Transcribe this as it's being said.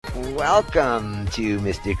Welcome to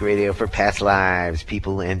Mystic Radio for Past Lives,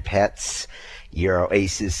 People and Pets, your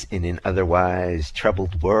oasis in an otherwise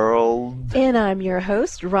troubled world. And I'm your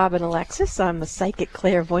host, Robin Alexis. I'm the psychic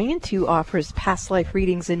clairvoyant who offers past life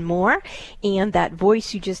readings and more. And that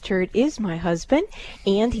voice you just heard is my husband,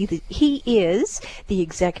 and he is the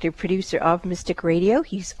executive producer of Mystic Radio.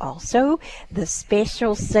 He's also the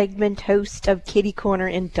special segment host of Kitty Corner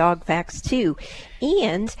and Dog Facts too.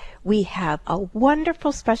 And we have a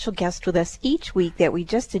wonderful special guest with us each week that we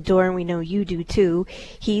just adore, and we know you do too.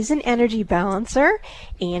 He's an energy balancer,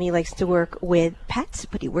 and he likes to work with pets,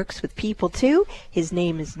 but he works with people too. His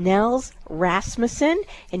name is Nels Rasmussen,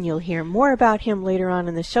 and you'll hear more about him later on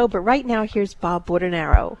in the show. But right now, here's Bob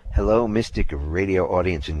Bordenaro. Hello, Mystic Radio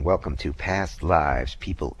audience, and welcome to Past Lives,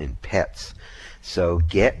 People and Pets. So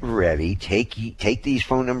get ready. Take these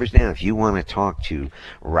phone numbers down. If you want to talk to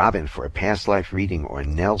Robin for a past life reading or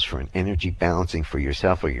Nels for an energy balancing for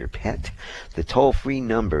yourself or your pet, the toll-free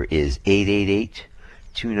number is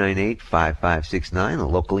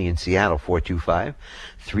 888-298-5569. Locally in Seattle,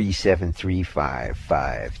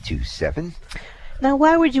 425-373-5527. Now,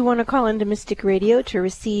 why would you want to call into Mystic Radio to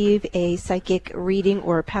receive a psychic reading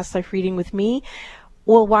or a past life reading with me?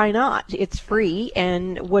 Well, why not? It's free,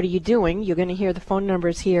 and what are you doing? You're going to hear the phone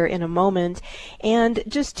numbers here in a moment. And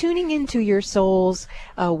just tuning into your soul's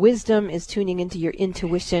wisdom is tuning into your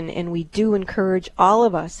intuition, and we do encourage all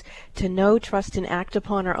of us to know, trust, and act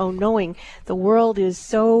upon our own knowing. The world is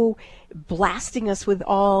so blasting us with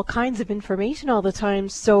all kinds of information all the time,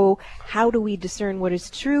 so how do we discern what is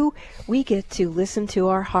true? We get to listen to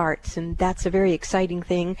our hearts, and that's a very exciting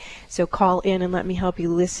thing. So call in and let me help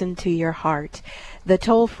you listen to your heart. The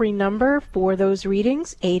toll-free number for those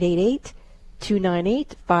readings,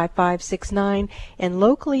 888-298-5569, and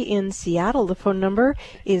locally in Seattle, the phone number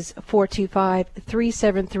is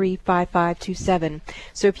 425-373-5527.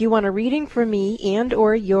 So if you want a reading from me and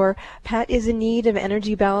or your pet is in need of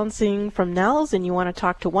energy balancing from Nels and you want to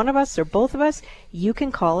talk to one of us or both of us, you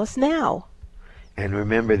can call us now. And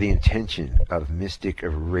remember, the intention of Mystic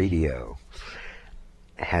Radio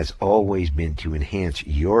has always been to enhance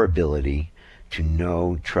your ability to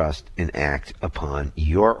know, trust, and act upon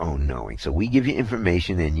your own knowing. So we give you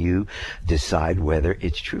information and you decide whether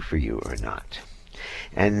it's true for you or not.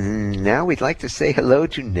 And now we'd like to say hello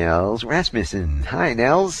to Nels Rasmussen. Hi,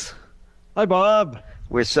 Nels. Hi, Bob.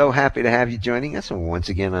 We're so happy to have you joining us once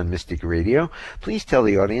again on Mystic Radio. Please tell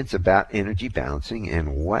the audience about energy balancing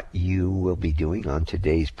and what you will be doing on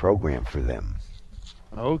today's program for them.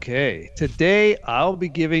 Okay, today I'll be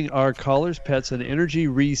giving our callers' pets an energy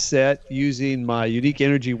reset using my unique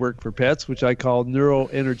energy work for pets, which I call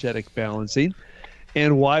neuroenergetic balancing.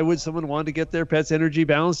 And why would someone want to get their pet's energy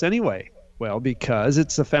balanced anyway? Well, because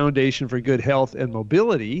it's the foundation for good health and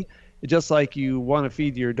mobility. Just like you want to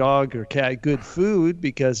feed your dog or cat good food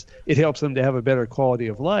because it helps them to have a better quality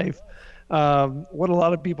of life. What a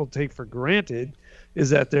lot of people take for granted is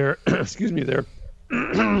that their excuse me, there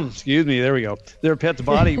we go. Their pet's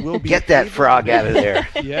body will be... Get that frog out of there.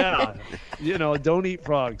 Yeah. Don't eat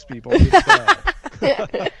frogs, people.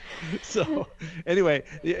 So anyway,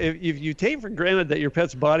 if you take for granted that your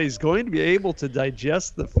pet's body is going to be able to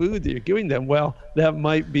digest the food that you're giving them, well, that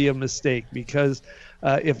might be a mistake because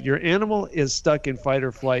if your animal is stuck in fight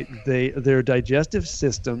or flight, their digestive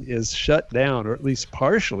system is shut down, or at least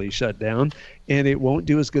partially shut down, and it won't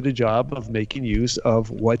do as good a job of making use of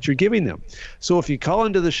what you're giving them. So if you call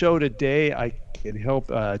into the show today, I can help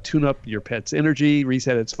tune up your pet's energy,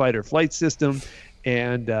 reset its fight or flight system,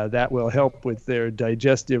 and that will help with their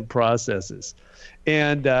digestive processes.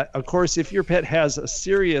 And of course, if your pet has a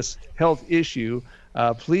serious health issue,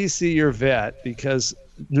 please see your vet because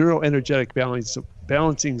neuroenergetic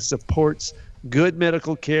balancing supports good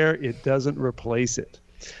medical care. It doesn't replace it.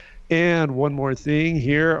 And one more thing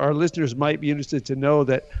here, our listeners might be interested to know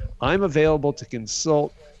that I'm available to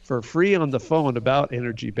consult for free on the phone about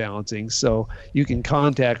energy balancing. So you can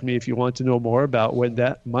contact me if you want to know more about when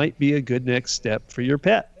that might be a good next step for your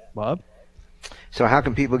pet. Bob? So how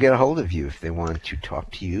can people get a hold of you if they want to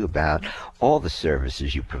talk to you about all the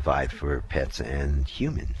services you provide for pets and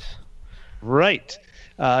humans? Right.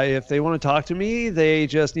 If they want to talk to me, they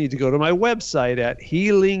just need to go to my website at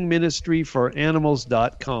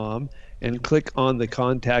healingministryforanimals.com and click on the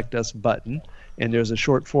Contact Us button. And there's a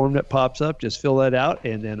short form that pops up. Just fill that out,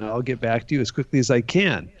 and then I'll get back to you as quickly as I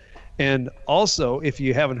can. And also, if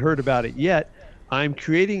you haven't heard about it yet, I'm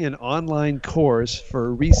creating an online course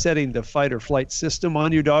for resetting the fight or flight system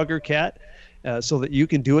on your dog or cat so that you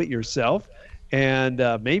can do it yourself. And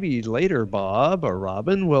maybe later, Bob or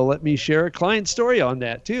Robin will let me share a client story on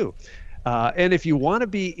that too. And if you want to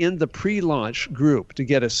be in the pre-launch group to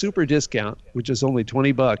get a super discount, which is only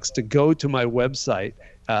 $20, to go to my website,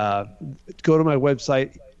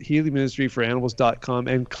 healingministryforanimals.com,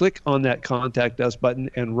 and click on that contact us button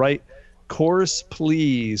and write course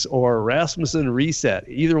please or Rasmussen reset.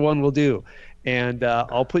 Either one will do. And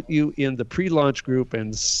I'll put you in the pre-launch group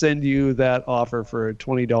and send you that offer for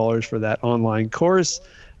 $20 for that online course,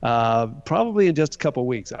 probably in just a couple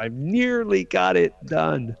weeks. I've nearly got it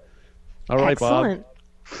done. All right, Excellent. Bob.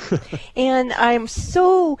 And I'm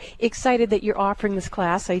so excited that you're offering this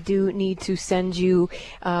class. I do need to send you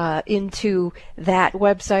into that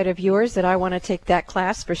website of yours that I want to take that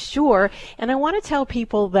class for sure. And I want to tell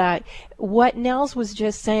people that what Nels was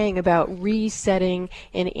just saying about resetting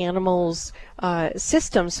an animal's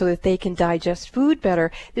system so that they can digest food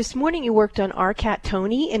better. This morning you worked on our cat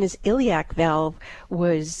Tony, and his iliac valve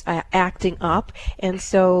was acting up, and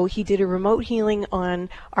so he did a remote healing on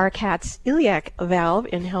our cat's iliac valve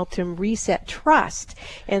and helped him reset trust.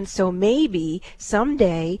 And so maybe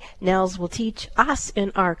someday Nels will teach us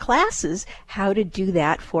in our classes how to do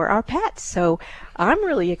that for our pets. So I'm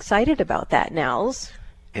really excited about that, Nels.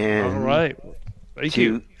 And all right. Thank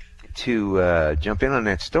you. To jump in on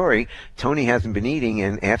that story, Tony hasn't been eating,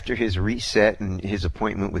 and after his reset and his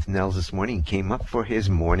appointment with Nels this morning, he came up for his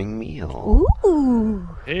morning meal. Ooh.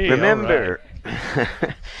 Hey, Remember,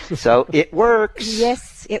 so it works.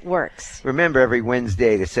 Yes, it works. Remember every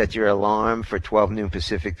Wednesday to set your alarm for 12 noon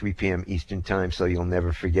Pacific, 3 p.m. Eastern Time, so you'll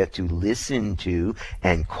never forget to listen to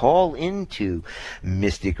and call into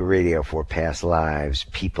Mystic Radio for past lives,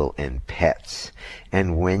 people, and pets.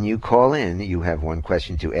 And when you call in, you have one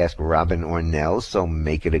question to ask Robin or Nels, so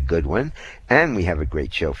make it a good one. And we have a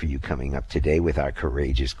great show for you coming up today with our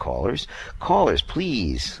courageous callers. Callers,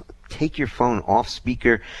 please take your phone off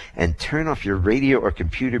speaker and turn off your radio or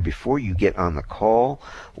computer before you get on the call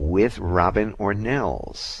with Robin or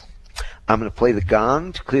Nels. I'm going to play the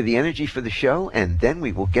gong to clear the energy for the show, and then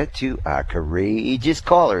we will get to our courageous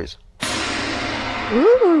callers.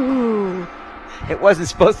 Ooh. It wasn't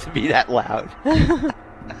supposed to be that loud.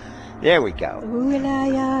 There we go.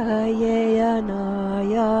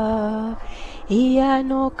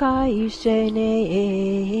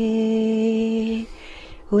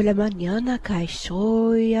 Ula mañana kay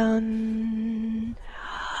soyan.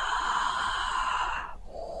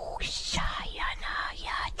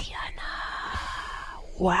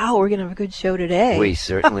 Wow, we're going to have a good show today. We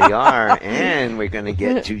certainly are. And we're going to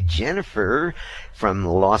get to Jennifer from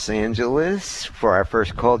Los Angeles for our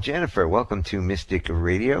first call. Jennifer, welcome to Mystic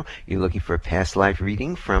Radio. You're looking for a past life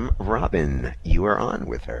reading from Robin. You are on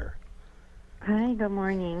with her. Hi, good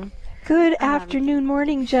morning. Good afternoon,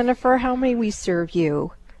 morning, Jennifer. How may we serve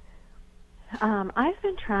you? I've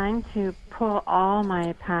been trying to pull all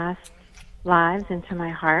my past lives into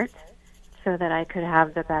my heart so that I could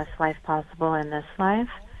have the best life possible in this life.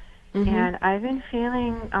 Mm-hmm. And I've been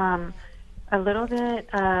feeling a little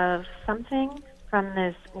bit of something from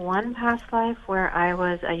this one past life where I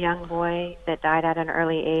was a young boy that died at an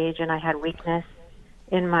early age, and I had weakness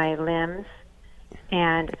in my limbs.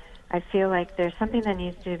 And I feel like there's something that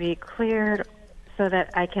needs to be cleared so that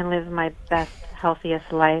I can live my best,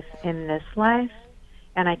 healthiest life in this life.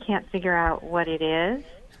 And I can't figure out what it is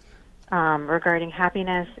regarding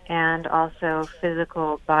happiness and also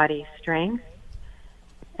physical body strength.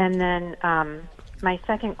 And then my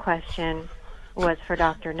second question was for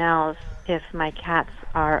Dr. Nels, if my cats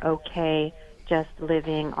are okay just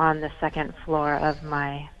living on the second floor of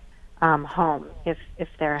my home, if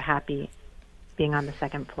they're happy being on the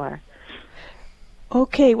second floor.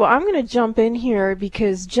 Okay, well, I'm going to jump in here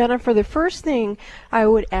because, Jennifer, the first thing I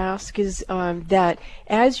would ask is that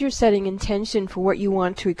as you're setting intention for what you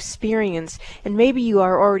want to experience, and maybe you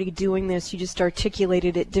are already doing this, you just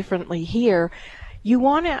articulated it differently here, you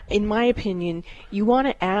want to, in my opinion, you want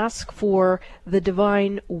to ask for the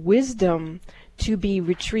divine wisdom to be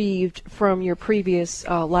retrieved from your previous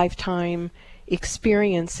lifetime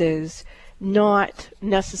experiences, not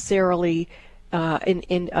necessarily an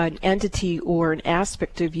entity or an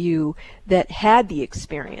aspect of you that had the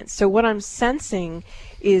experience. So what I'm sensing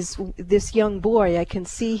is this young boy, I can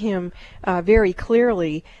see him very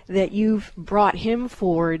clearly that you've brought him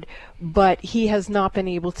forward, but he has not been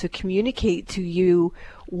able to communicate to you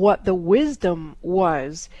what the wisdom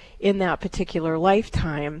was in that particular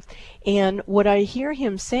lifetime. And what I hear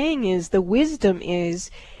him saying is the wisdom is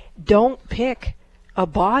don't pick a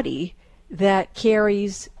body that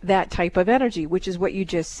carries that type of energy, which is what you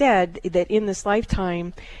just said, that in this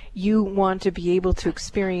lifetime you want to be able to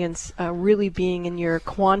experience really being in your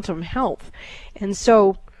quantum health. And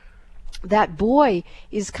so that boy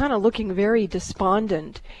is kind of looking very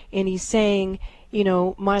despondent, and he's saying,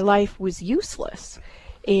 my life was useless.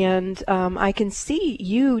 And I can see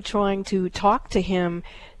you trying to talk to him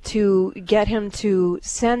to get him to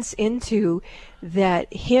sense into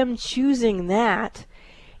that him choosing that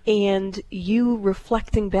and you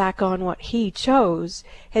reflecting back on what he chose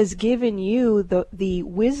has given you the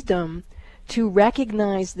wisdom to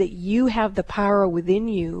recognize that you have the power within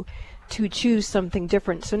you to choose something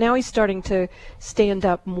different. So now he's starting to stand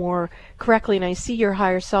up more correctly, and I see your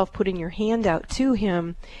higher self putting your hand out to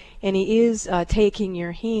him, and he is taking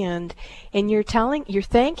your hand, and you're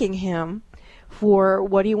thanking him for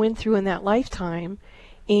what he went through in that lifetime,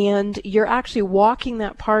 and you're actually walking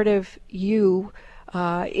that part of you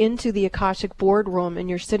into the Akashic boardroom, and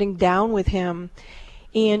you're sitting down with him,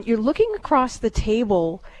 and you're looking across the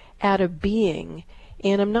table at a being,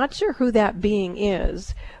 and I'm not sure who that being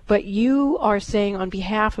is, but you are saying on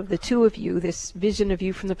behalf of the two of you, this vision of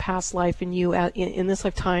you from the past life and you in this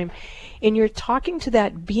lifetime, and you're talking to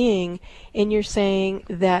that being, and you're saying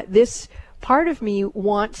that this part of me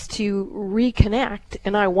wants to reconnect,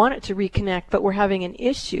 and I want it to reconnect, but we're having an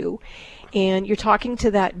issue. And you're talking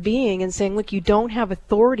to that being and saying, look, you don't have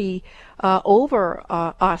authority over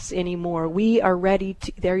us anymore. We are ready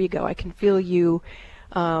to, there you go, I can feel you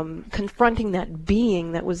confronting that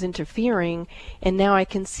being that was interfering, and now I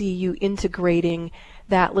can see you integrating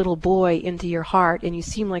that little boy into your heart, and you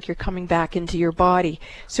seem like you're coming back into your body.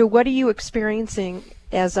 So what are you experiencing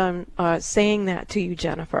as I'm saying that to you,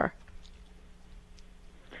 Jennifer?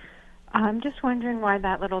 I'm just wondering why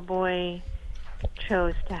that little boy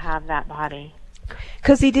chose to have that body.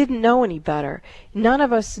 Because he didn't know any better. None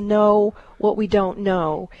of us know what we don't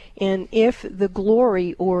know. And if the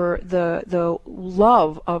glory or the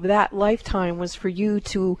love of that lifetime was for you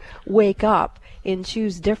to wake up and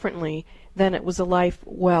choose differently, then it was a life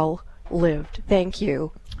well lived. Thank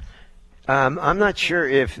you. I'm not sure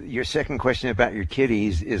if your second question about your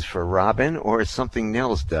kitties is for Robin or something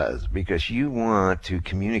Nels does, because you want to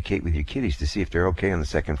communicate with your kitties to see if they're okay on the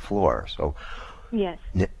second floor. So, yes.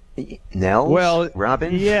 Nels? Well,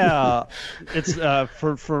 Robin? Yeah, it's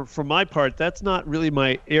for my part, that's not really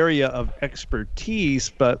my area of expertise,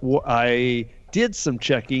 but I did some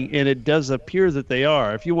checking, and it does appear that they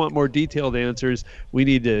are. If you want more detailed answers, we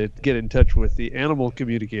need to get in touch with the animal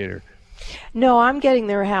communicator. No, I'm getting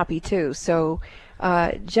there happy too. So,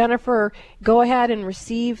 Jennifer, go ahead and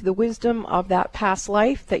receive the wisdom of that past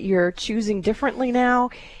life that you're choosing differently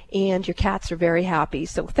now, and your cats are very happy.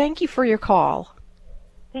 So thank you for your call.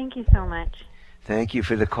 Thank you so much. Thank you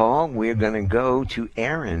for the call. We're going to go to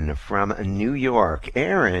Aaron from New York.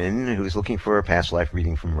 Aaron, who's looking for a past life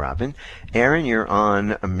reading from Robin. Aaron, you're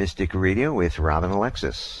on Mystic Radio with Robin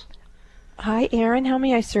Alexis. Hi, Aaron. How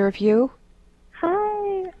may I serve you?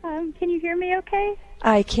 Hi. Can you hear me okay?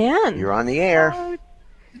 I can. You're on the air. Oh,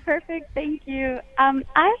 perfect. Thank you.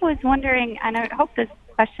 I was wondering, and I hope this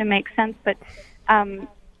question makes sense, but I'm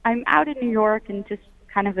out in New York and just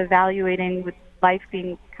kind of evaluating with life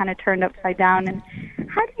being kind of turned upside down. And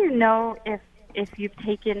how do you know if you've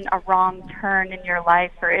taken a wrong turn in your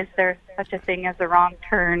life, or is there such a thing as a wrong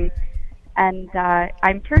turn? And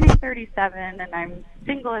I'm turning 37, and I'm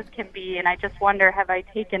single as can be, and I just wonder, have I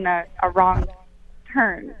taken a wrong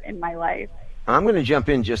turn in my life? I'm going to jump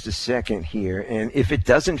in just a second here, and if it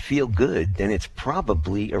doesn't feel good, then it's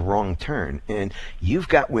probably a wrong turn. And you've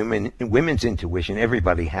got women's intuition.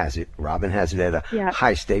 Everybody has it. Robin has it at a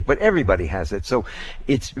high state, but everybody has it. So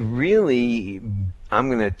it's really, I'm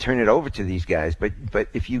going to turn it over to these guys, but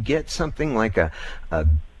if you get something like a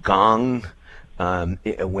gong,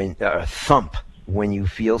 a thump, when you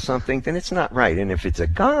feel something, then it's not right. And if it's a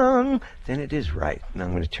gong, then it is right. And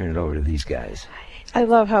I'm going to turn it over to these guys. I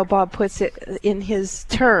love how Bob puts it in his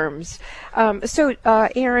terms. So,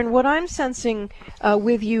 Aaron, what I'm sensing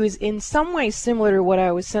with you is in some ways similar to what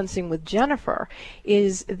I was sensing with Jennifer,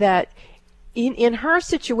 is that in her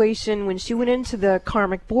situation, when she went into the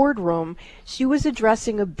karmic boardroom, she was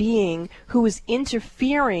addressing a being who was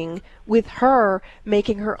interfering with her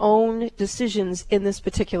making her own decisions in this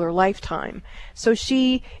particular lifetime. So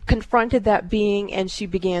she confronted that being and she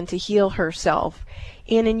began to heal herself.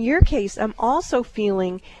 And in your case, I'm also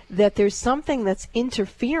feeling that there's something that's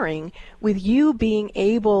interfering with you being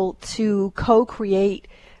able to co-create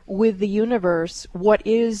with the universe what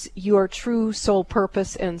is your true soul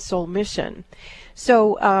purpose and soul mission.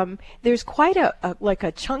 So there's quite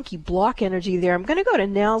a chunky block energy there. I'm going to go to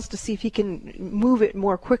Nels to see if he can move it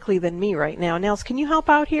more quickly than me right now. Nels, can you help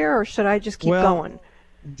out here, or should I just keep going?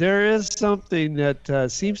 There is something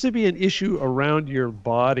that seems to be an issue around your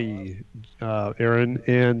body, Aaron.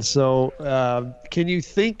 And so can you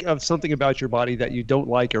think of something about your body that you don't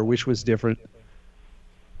like or wish was different?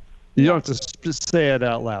 You don't have to say it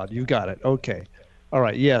out loud. You got it. Okay. All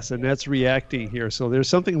right. Yes. And that's reacting here. So there's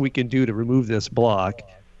something we can do to remove this block.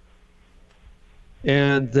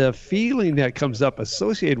 And the feeling that comes up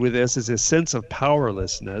associated with this is a sense of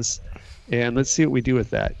powerlessness. And let's see what we do with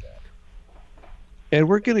that. And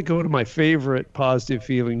we're going to go to my favorite positive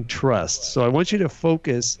feeling, trust. So I want you to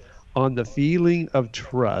focus on the feeling of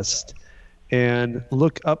trust and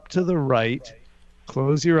look up to the right.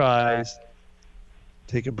 Close your eyes.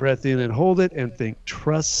 Take a breath in and hold it and think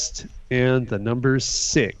trust and the number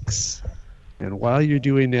 6. And while you're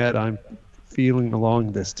doing that, I'm feeling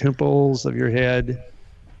along the temples of your head,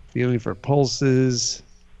 feeling for pulses,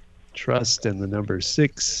 trust and the number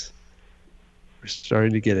 6. We're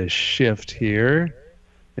starting to get a shift here.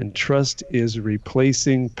 And trust is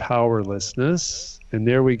replacing powerlessness. And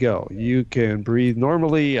there we go. You can breathe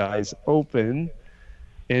normally, eyes open.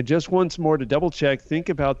 And just once more to double check, think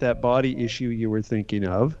about that body issue you were thinking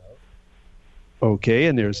of. Okay,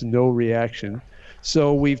 and there's no reaction.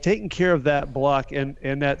 So we've taken care of that block, and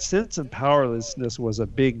that sense of powerlessness was a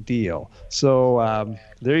big deal. So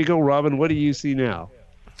there you go, Robin. What do you see now?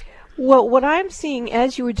 Well, what I'm seeing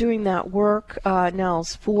as you were doing that work,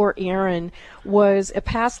 Nels, for Aaron, was a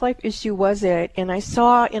past life issue, was it? And I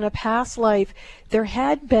saw in a past life there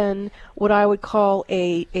had been what I would call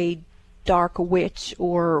a dark witch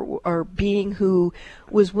or being who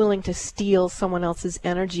was willing to steal someone else's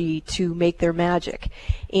energy to make their magic.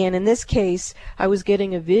 And in this case, I was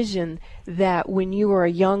getting a vision that when you were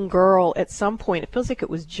a young girl at some point, it feels like it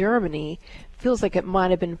was Germany, feels like it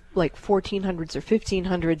might have been like 1400s or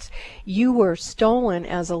 1500s, you were stolen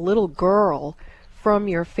as a little girl from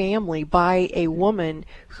your family by a woman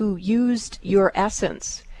who used your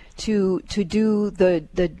essence to do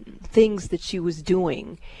the things that she was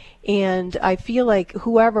doing. And I feel like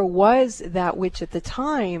whoever was that witch at the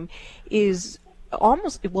time is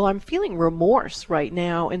almost, well, I'm feeling remorse right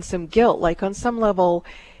now and some guilt. Like on some level,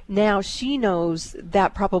 now she knows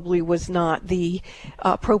that probably was not the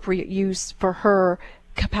appropriate use for her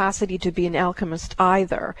capacity to be an alchemist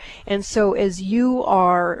either. And so as you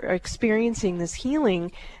are experiencing this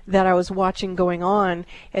healing that I was watching going on,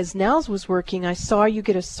 as Nels was working, I saw you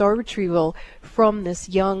get a soul retrieval from this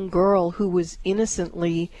young girl who was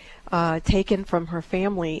innocently taken from her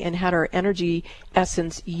family and had her energy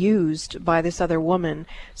essence used by this other woman.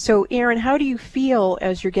 So Aaron, how do you feel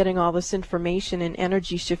as you're getting all this information and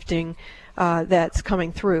energy shifting that's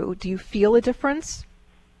coming through? Do you feel a difference?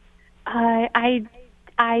 I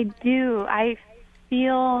do. I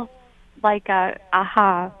feel like a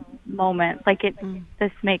aha moment, like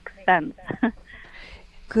this makes sense.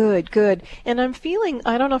 Good, good. And I'm feeling,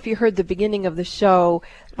 I don't know if you heard the beginning of the show,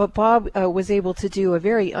 but Bob was able to do a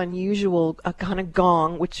very unusual kind of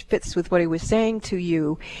gong, which fits with what he was saying to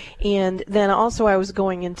you. And then also I was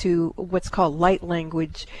going into what's called light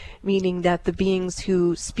language, meaning that the beings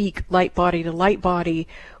who speak light body to light body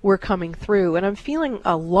were coming through. And I'm feeling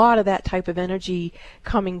a lot of that type of energy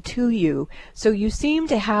coming to you. So you seem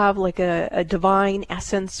to have like a divine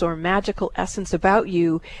essence or magical essence about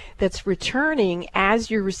you that's returning as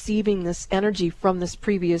you're receiving this energy from this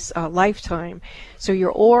previous lifetime. So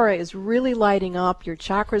your aura is really lighting up, your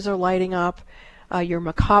chakras are lighting up, your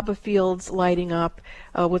Merkaba field's lighting up,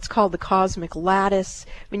 what's called the cosmic lattice.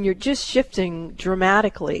 I mean, you're just shifting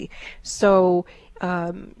dramatically. So,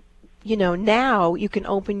 you know, now you can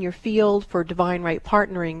open your field for divine right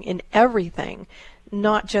partnering in everything.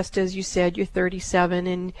 Not just, as you said, you're 37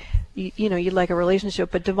 and, you know, you'd like a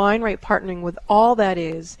relationship, but divine right partnering with all that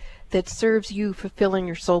is that serves you fulfilling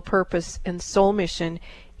your soul purpose and soul mission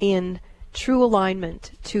in true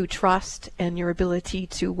alignment to trust and your ability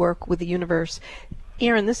to work with the universe.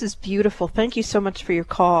 Aaron, this is beautiful. Thank you so much for your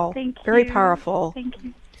call. Thank you. Very powerful. Thank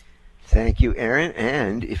you. Thank you, Aaron.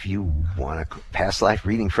 And if you want a past life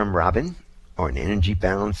reading from Robin or an energy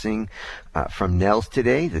balancing from Nels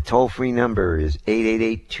today, the toll-free number is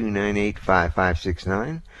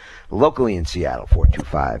 888-298-5569. Locally in Seattle,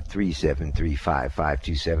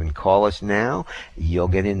 425-373-5527. Call us now. You'll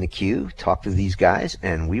get in the queue, talk to these guys,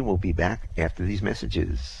 and we will be back after these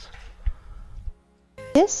messages.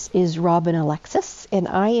 This is Robin Alexis, and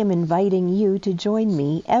I am inviting you to join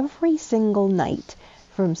me every single night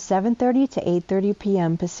from 7:30 to 8:30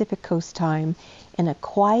 p.m. Pacific Coast Time in a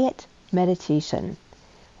quiet meditation.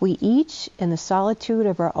 We each, in the solitude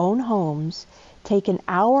of our own homes, take an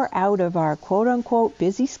hour out of our quote-unquote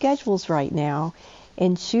busy schedules right now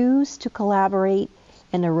and choose to collaborate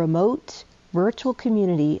in a remote virtual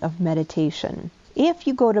community of meditation. If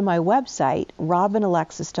you go to my website,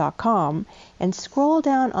 robinalexis.com, and scroll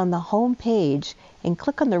down on the home page and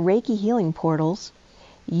click on the Reiki Healing Portals,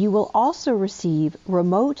 you will also receive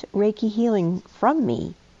remote Reiki healing from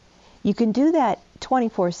me. You can do that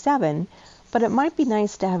 24/7, but it might be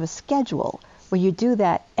nice to have a schedule where you do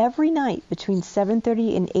that every night between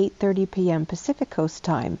 7:30 and 8:30 p.m. Pacific Coast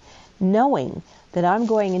Time, knowing that I'm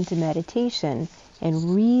going into meditation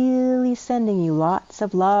and really sending you lots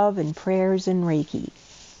of love and prayers and Reiki.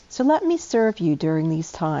 So let me serve you during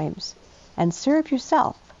these times, and serve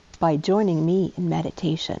yourself by joining me in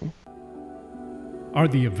meditation. Are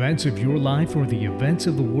the events of your life or the events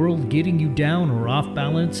of the world getting you down or off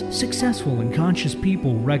balance? Successful and conscious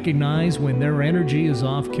people recognize when their energy is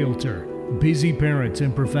off kilter. Busy parents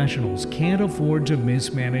and professionals can't afford to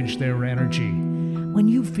mismanage their energy. When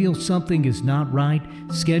you feel something is not right,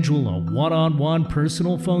 schedule a one-on-one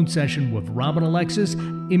personal phone session with Robin Alexis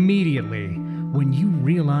immediately when you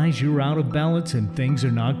realize you're out of balance and things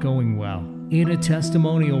are not going well. In a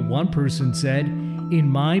testimonial, one person said, "In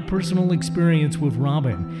my personal experience with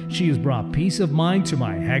Robin, she has brought peace of mind to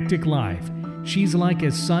my hectic life. She's like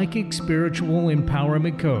a psychic spiritual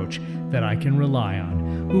empowerment coach that I can rely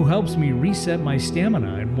on, who helps me reset my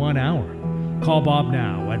stamina in 1 hour." Call Bob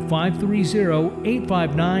now at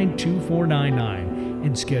 530-859-2499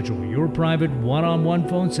 and schedule your private one-on-one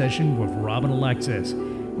phone session with Robin Alexis.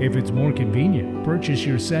 If it's more convenient, purchase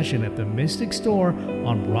your session at the Mystic Store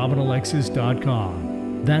on robinalexis.com.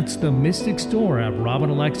 That's the Mystic Store at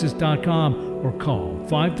robinalexis.com, or call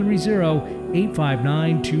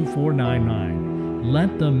 530-859-2499.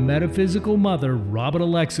 Let the metaphysical mother, Robin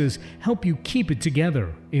Alexis, help you keep it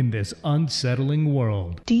together in this unsettling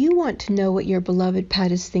world. Do you want to know what your beloved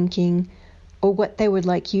pet is thinking, or what they would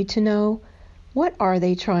like you to know? What are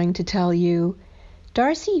they trying to tell you?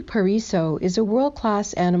 Darcy Pariso is a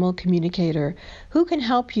world-class animal communicator who can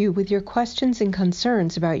help you with your questions and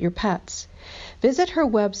concerns about your pets. Visit her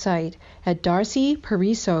website at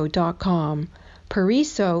darcypariso.com.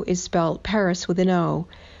 Pariso is spelled Paris with an O.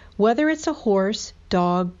 Whether it's a horse,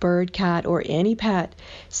 dog, bird, cat, or any pet,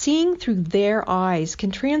 seeing through their eyes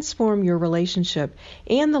can transform your relationship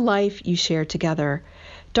and the life you share together.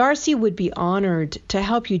 Darcy would be honored to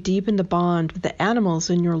help you deepen the bond with the animals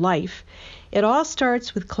in your life. It all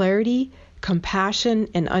starts with clarity, compassion,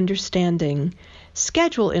 and understanding.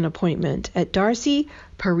 Schedule an appointment at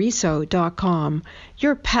darcypariso.com.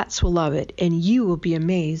 Your pets will love it, and you will be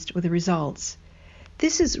amazed with the results.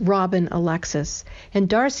 This is Robin Alexis, and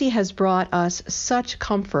Darcy has brought us such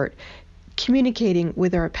comfort communicating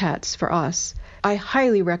with our pets for us. I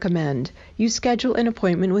highly recommend you schedule an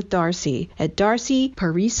appointment with Darcy at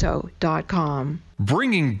darcypariso.com.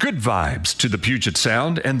 Bringing good vibes to the Puget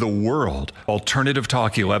Sound and the world. Alternative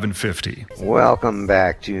Talk 1150. Welcome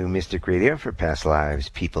back to Mystic Radio for Past Lives,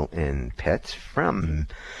 People, and Pets from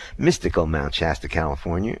mystical Mount Shasta,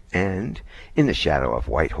 California, and in the shadow of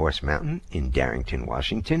White Horse Mountain in Darrington,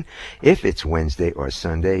 Washington. If it's Wednesday or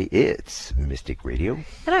Sunday, it's Mystic Radio.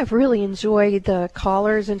 And I've really enjoyed the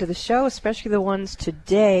callers into the show, especially the ones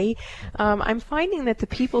today. I'm finding that the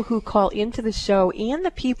people who call into the show and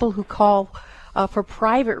the people who call for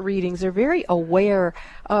private readings are very aware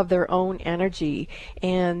of their own energy.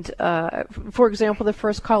 And for example, the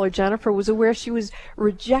first caller, Jennifer, was aware she was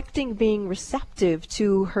rejecting being receptive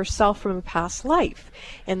to herself from a past life,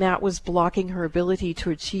 and that was blocking her ability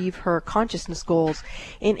to achieve her consciousness goals.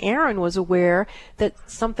 And Aaron was aware that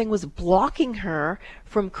something was blocking her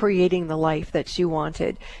from creating the life that she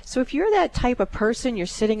wanted. So if you're that type of person, you're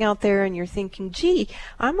sitting out there and you're thinking, gee,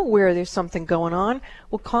 I'm aware there's something going on,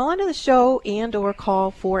 well, call into the show and or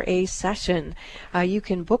call for a session. You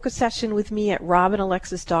can book a session with me at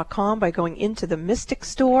robinalexis.com by going into the Mystic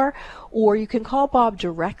Store, or you can call Bob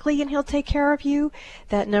directly and he'll take care of you.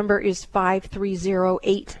 That number is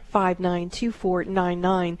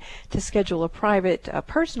 530-859-2499 to schedule a private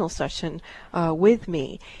personal session with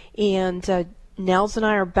me. And Nels and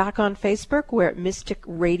I are back on Facebook. We're at Mystic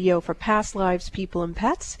Radio for Past Lives, People, and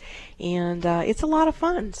Pets, and it's a lot of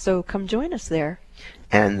fun, so come join us there.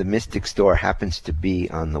 And the Mystic Store happens to be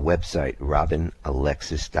on the website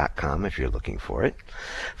robinalexis.com if you're looking for it.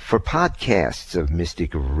 For podcasts of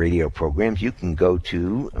Mystic Radio programs, you can go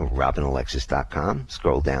to robinalexis.com,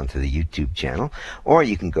 scroll down to the YouTube channel, or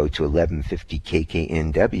you can go to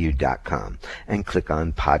 1150kknw.com and click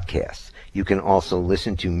on podcasts. You can also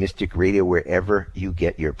listen to Mystic Radio wherever you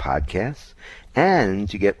get your podcasts. And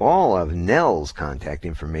to get all of Nell's contact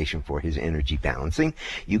information for his energy balancing,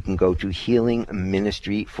 you can go to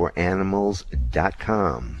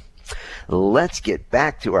healingministryforanimals.com. Let's get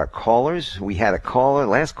back to our callers. We had a caller.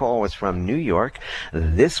 Last call was from New York.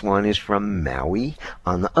 This one is from Maui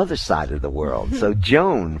on the other side of the world. So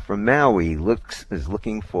Joan from Maui is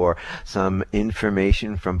looking for some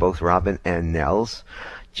information from both Robin and Nels.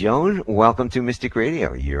 Joan, welcome to Mystic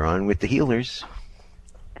Radio. You're on with the healers.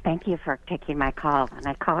 Thank you for taking my call. And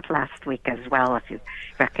I called last week as well, if you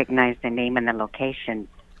recognize the name and the location.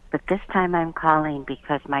 But this time I'm calling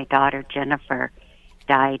because my daughter Jennifer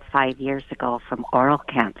died 5 years ago from oral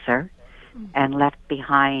cancer and left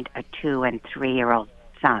behind a 2- and 3-year-old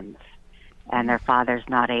sons. And their father's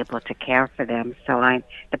not able to care for them, so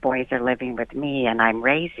the boys are living with me, and I'm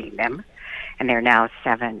raising them. And they're now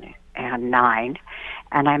 7 and 9.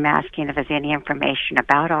 And I'm asking if there's any information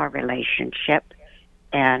about our relationship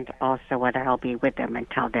and also whether I'll be with them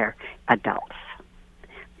until they're adults.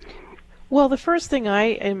 Well, the first thing I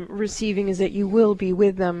am receiving is that you will be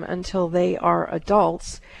with them until they are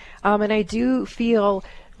adults. And I do feel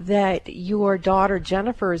that your daughter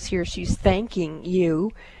Jennifer is here. She's thanking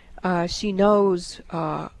you. She knows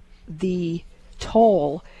the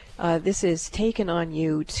toll this has taken on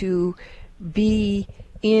you to be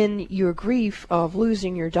in your grief of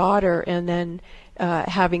losing your daughter and then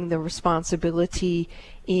having the responsibility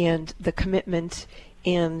and the commitment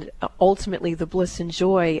and ultimately the bliss and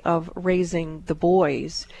joy of raising the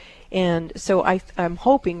boys. And so I'm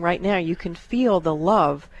hoping right now you can feel the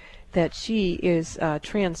love that she is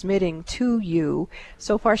transmitting to you.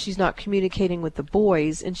 So far she's not communicating with the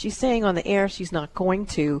boys, and she's saying on the air she's not going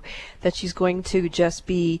to, that she's going to just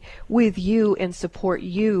be with you and support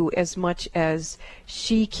you as much as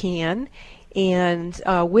she can. And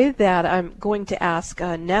with that, I'm going to ask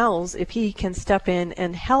Nels if he can step in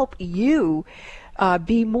and help you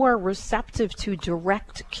be more receptive to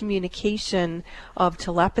direct communication of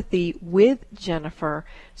telepathy with Jennifer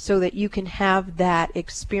so that you can have that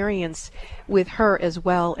experience with her as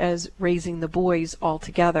well as raising the boys all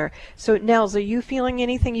together. So, Nels, are you feeling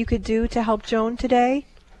anything you could do to help Joan today?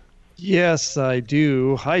 Yes, I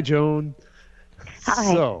do. Hi, Joan.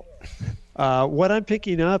 Hi. So, what I'm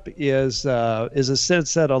picking up is a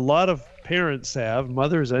sense that a lot of parents have,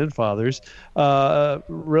 mothers and fathers,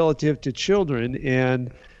 relative to children,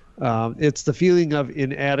 and it's the feeling of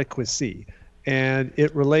inadequacy. And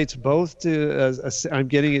it relates both to, I'm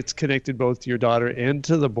getting it's connected both to your daughter and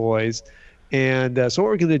to the boys. And so what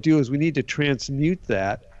we're going to do is we need to transmute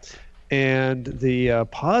that. And the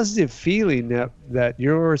positive feeling that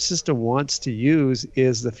your system wants to use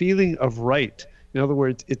is the feeling of right. In other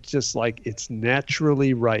words, it's just like it's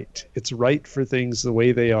naturally right. It's right for things the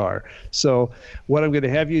way they are. So what I'm going to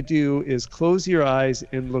have you do is close your eyes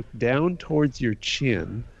and look down towards your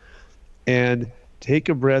chin and take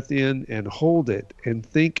a breath in and hold it and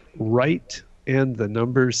think right and the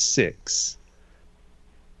number 6.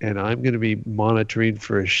 And I'm going to be monitoring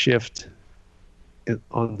for a shift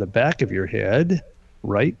on the back of your head,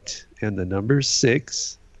 right and the number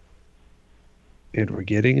 6. And we're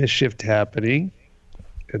getting a shift happening.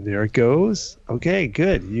 And there it goes. Okay,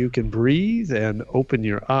 good. You can breathe and open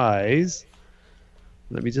your eyes.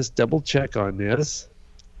 Let me just double check on this.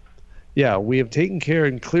 Yeah, we have taken care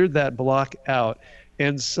and cleared that block out.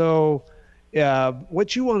 And so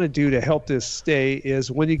what you want to do to help this stay is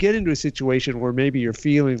when you get into a situation where maybe you're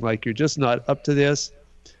feeling like you're just not up to this,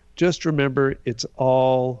 just remember it's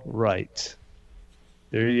all right.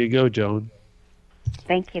 There you go, Joan.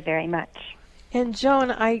 Thank you very much. And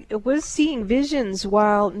Joan, I was seeing visions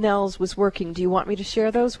while Nels was working. Do you want me to share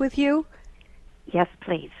those with you? Yes,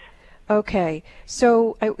 please. Okay.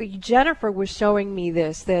 So Jennifer was showing me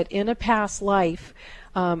this, that in a past life,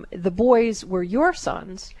 the boys were your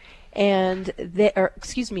sons, and they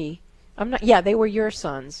were your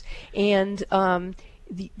sons. And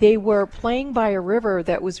they were playing by a river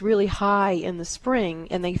that was really high in the spring,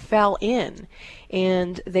 and they fell in,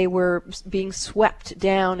 and they were being swept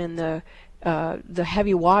down in the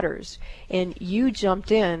heavy waters, and you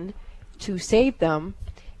jumped in to save them,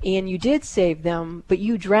 and you did save them, but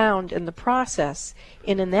you drowned in the process.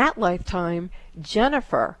 And in that lifetime,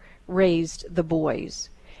 Jennifer raised the boys.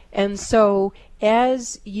 And so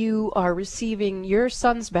as you are receiving your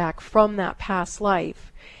sons back from that past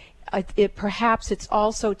life, perhaps it's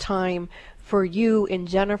also time for you and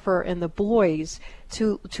Jennifer and the boys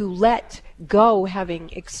to let go having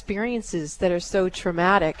experiences that are so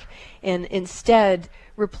traumatic and instead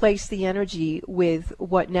replace the energy with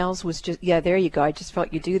what Nels was just, there you go. I just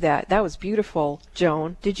felt you do that. That was beautiful,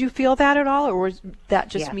 Joan. Did you feel that at all, or was that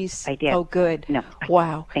just me? I did. Oh, good. No.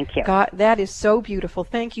 Wow. Thank you. God, that is so beautiful.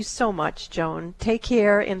 Thank you so much, Joan. Take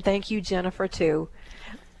care, and thank you, Jennifer, too.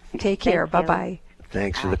 Take care. Bye-bye.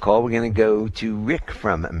 Thanks for the call. We're going to go to Rick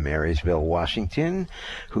from Marysville, Washington,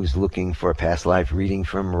 who's looking for a past life reading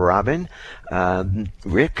from Robin.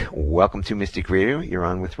 Rick, welcome to Mystic Radio. You're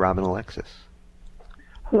on with Robin Alexis.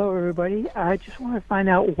 Hello, everybody. I just want to find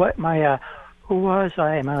out what my who was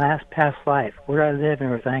I in my last past life? Where did I live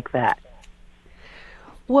and everything like that?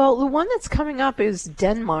 Well, the one that's coming up is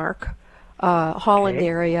Denmark, Holland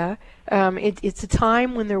area. It's a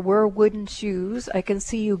time when there were wooden shoes. I can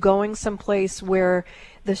see you going someplace where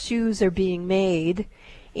the shoes are being made,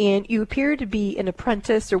 and you appear to be an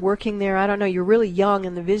apprentice or working there. I don't know. You're really young,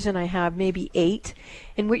 and the vision I have, maybe 8.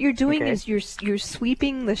 And what you're doing is you're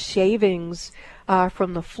sweeping the shavings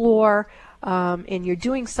from the floor. And you're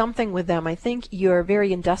doing something with them. I think you're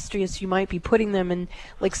very industrious. You might be putting them in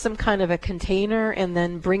like some kind of a container and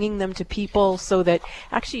then bringing them to people, so that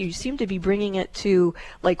actually you seem to be bringing it to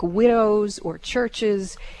like widows or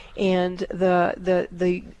churches, and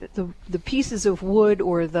the pieces of wood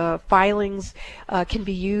or the filings can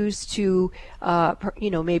be used to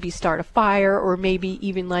maybe start a fire, or maybe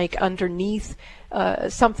even like underneath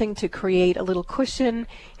something to create a little cushion,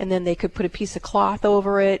 and then they could put a piece of cloth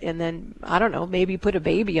over it, and then, I don't know, maybe put a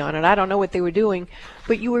baby on it. I don't know what they were doing,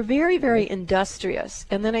 but you were very, very industrious.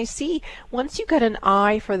 And then I see, once you got an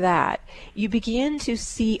eye for that, you begin to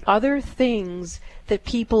see other things that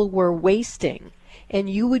people were wasting. And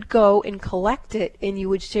you would go and collect it, and you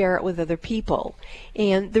would share it with other people.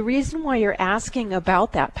 And the reason why you're asking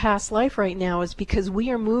about that past life right now is because we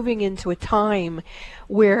are moving into a time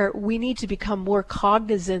where we need to become more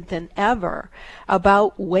cognizant than ever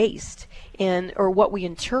about waste, or what we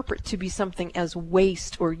interpret to be something as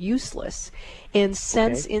waste or useless, and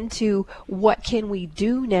sense into what can we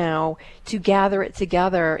do now to gather it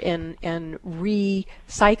together and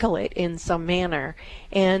recycle it in some manner.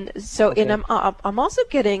 And so, and I'm also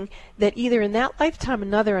getting that either in that lifetime or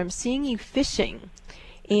another, I'm seeing you fishing.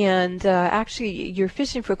 And actually, you're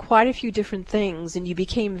fishing for quite a few different things, and you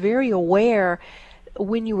became very aware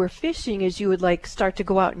when you were fishing, as you would like start to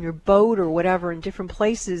go out in your boat or whatever in different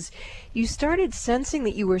places, you started sensing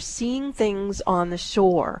that you were seeing things on the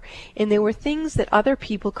shore, and there were things that other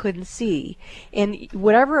people couldn't see. And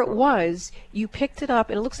whatever it was, you picked it up,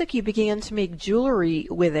 and it looks like you began to make jewelry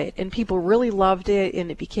with it, and people really loved it, and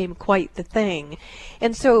it became quite the thing.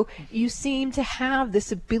 And so you seem to have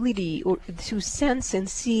this ability to sense and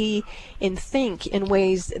see and think in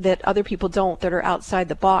ways that other people don't, that are outside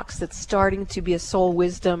the box, that's starting to be a soul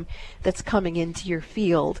wisdom that's coming into your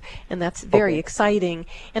field, and that's very exciting.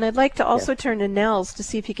 And I'd like to also turn to Nels to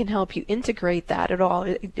see if he can help you integrate that at all.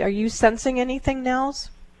 Are you sensing anything, Nels?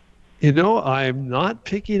 You know, I'm not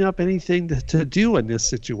picking up anything to do in this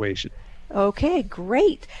situation. Okay,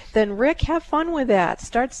 great. Then, Rick, have fun with that.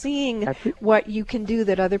 Start seeing what you can do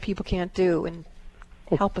that other people can't do, and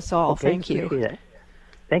help us all. Thank you.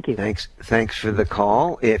 Thank you. Thanks for the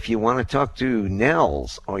call. If you want to talk to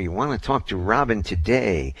Nels or you want to talk to Robin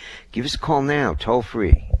today, give us a call now, toll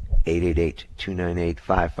free,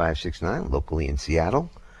 888-298-5569, locally in Seattle,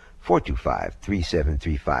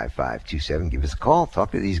 425-373-5527. Give us a call.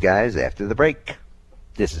 Talk to these guys after the break.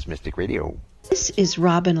 This is Mystic Radio. This is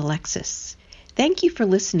Robin Alexis. Thank you for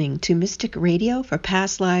listening to Mystic Radio for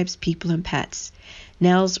Past Lives, People, and Pets.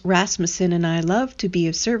 Nels Rasmussen and I love to be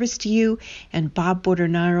of service to you, and Bob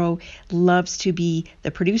Bordenaro loves to be the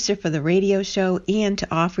producer for the radio show and to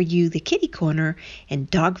offer you the kitty corner and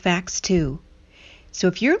dog facts too. So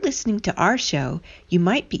if you're listening to our show, you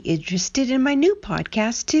might be interested in my new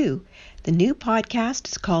podcast too. The new podcast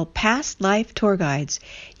is called Past Life Tour Guides.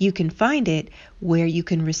 You can find it where you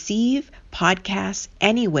can receive podcasts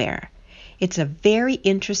anywhere. It's a very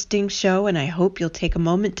interesting show, and I hope you'll take a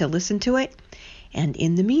moment to listen to it. And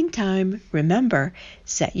in the meantime, remember,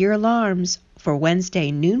 set your alarms for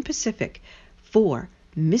Wednesday, noon Pacific, for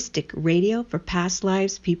Mystic Radio for Past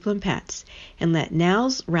Lives, People, and Pets. And let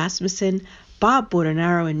Nels Rasmussen, Bob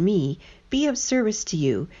Bordenaro, and me be of service to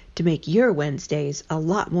you to make your Wednesdays a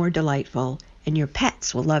lot more delightful. And your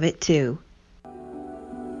pets will love it too.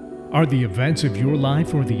 Are the events of your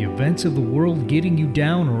life or the events of the world getting you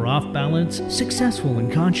down or off balance? Successful and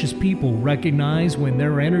conscious people recognize when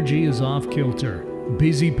their energy is off kilter.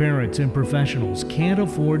 Busy parents and professionals can't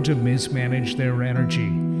afford to mismanage their energy.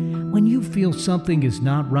 When you feel something is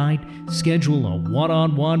not right, schedule a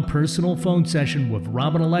one-on-one personal phone session with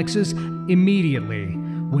Robin Alexis immediately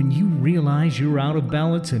when you realize you're out of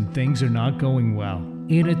balance and things are not going well.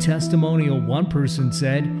 In a testimonial, one person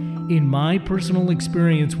said, "In my personal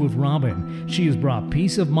experience with Robin, she has brought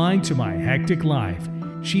peace of mind to my hectic life.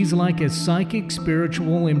 She's like a psychic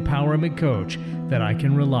spiritual empowerment coach that I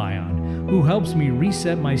can rely on, who helps me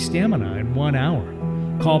reset my stamina in 1 hour.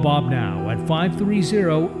 Call Bob now at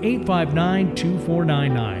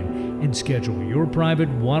 530-859-2499 and schedule your private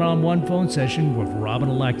one-on-one phone session with Robin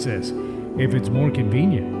Alexis. If it's more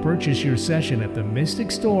convenient, purchase your session at the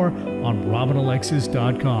Mystic Store on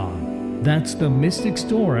RobinAlexis.com. That's the Mystic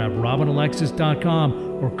Store at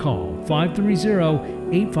RobinAlexis.com or call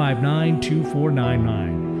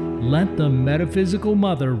 530-859-2499. Let the metaphysical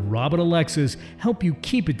mother, Robin Alexis, help you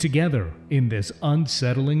keep it together in this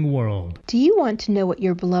unsettling world. Do you want to know what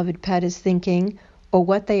your beloved pet is thinking or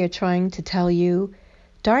what they are trying to tell you?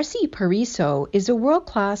 Darcy Pariso is a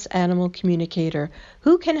world-class animal communicator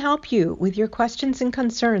who can help you with your questions and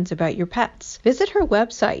concerns about your pets. Visit her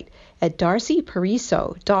website at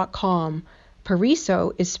darcypariso.com.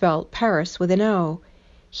 Pariso is spelled Paris with an O.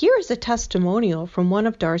 Here is a testimonial from one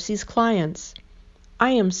of Darcy's clients.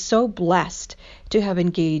 I am so blessed to have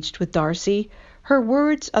engaged with Darcy. Her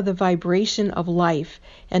words are the vibration of life,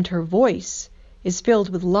 and her voice is filled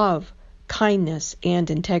with love, kindness, and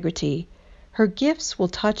integrity. Her gifts will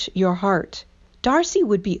touch your heart. Darcy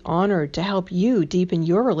would be honored to help you deepen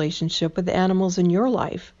your relationship with the animals in your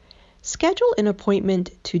life. Schedule an appointment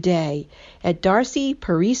today at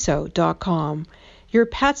darcypariso.com. Your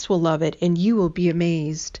pets will love it, and you will be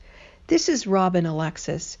amazed. This is Robin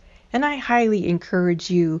Alexis, and I highly encourage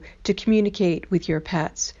you to communicate with your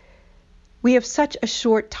pets. We have such a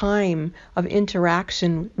short time of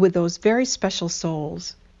interaction with those very special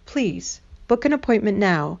souls. Please, book an appointment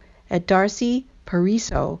now at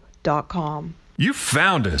darcypariso.com. You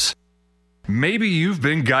found us. Maybe you've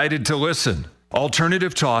been guided to listen.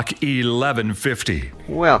 Alternative Talk 1150.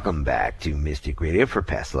 Welcome back to Mystic Radio for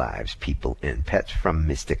past lives, people, and pets from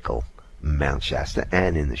mystical Mount Shasta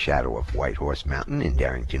and in the shadow of White Horse Mountain in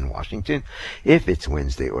Darrington, Washington. If it's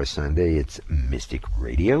Wednesday or Sunday, it's Mystic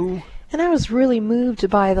Radio. And I was really moved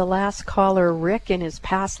by the last caller, Rick, and his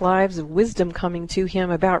past lives of wisdom coming to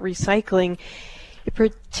him about recycling. It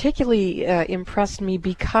particularly impressed me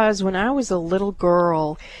because when I was a little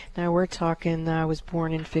girl, now we're talking, I was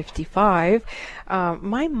born in 55,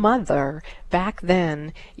 my mother back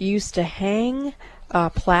then used to hang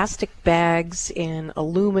plastic bags and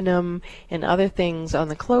aluminum and other things on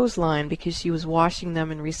the clothesline because she was washing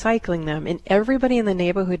them and recycling them. And everybody in the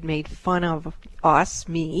neighborhood made fun of us,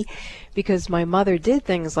 me, because my mother did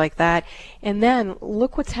things like that. And then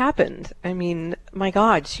look what's happened. I mean, my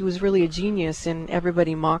God, she was really a genius, and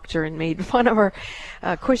everybody mocked her and made fun of her.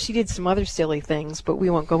 Of course, she did some other silly things, but we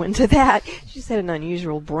won't go into that. She just had an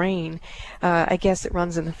unusual brain. I guess it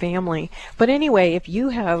runs in the family. But anyway, if you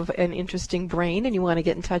have an interesting brain and you want to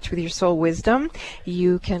get in touch with your soul wisdom,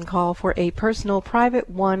 you can call for a personal private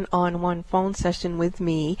one-on-one phone session with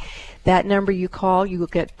me. That number you call, you will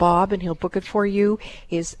get Bob, and he'll book it for you,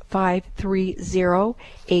 is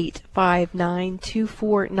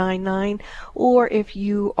 530-859-2499. Or if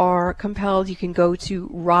you are compelled, you can go to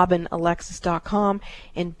RobinAlexis.com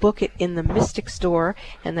and book it in the Mystic Store,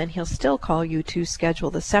 and then he'll still call you to schedule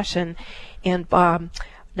the session. And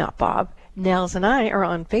Nels and I are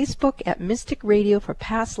on Facebook at Mystic Radio for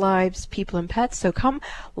past lives, people, and pets. So come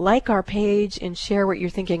like our page and share what you're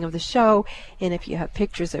thinking of the show. And if you have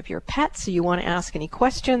pictures of your pets or you want to ask any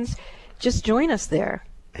questions, just join us there.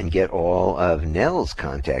 And get all of Nell's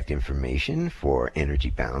contact information for energy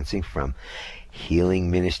balancing from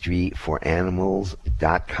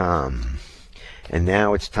healingministryforanimals.com. And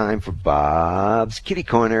now it's time for Bob's Kitty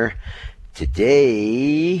Corner.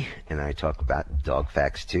 Today, and I talk about dog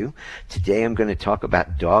facts too, today I'm going to talk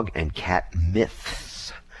about dog and cat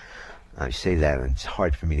myths. I say that and it's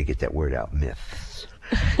hard for me to get that word out, myths.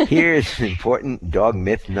 Here's an important dog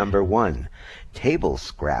myth number 1. Table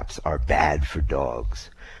scraps are bad for dogs.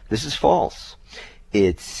 This is false.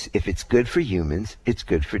 If it's good for humans, it's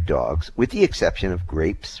good for dogs, with the exception of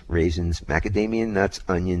grapes, raisins, macadamia nuts,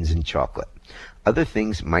 onions, and chocolate. Other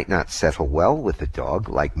things might not settle well with a dog,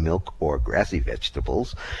 like milk or grassy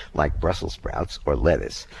vegetables, like Brussels sprouts or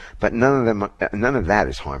lettuce, but none of that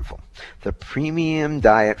is harmful. The premium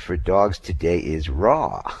diet for dogs today is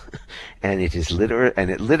raw, and it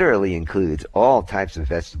literally includes all types of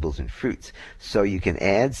vegetables and fruits. So you can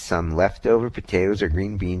add some leftover potatoes or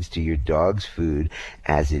green beans to your dog's food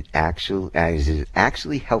as it is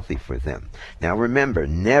actually healthy for them. Now remember,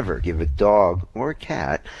 never give a dog or a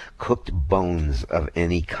cat cooked bones of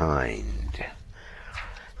any kind.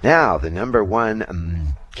 Now, the number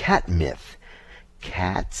 1 cat myth.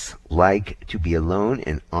 Cats like to be alone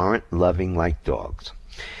and aren't loving like dogs.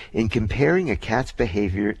 In comparing a cat's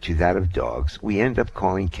behavior to that of dogs, we end up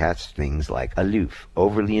calling cats things like aloof,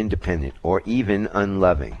 overly independent, or even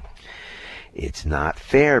unloving. It's not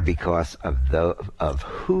fair because of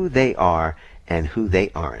who they are and who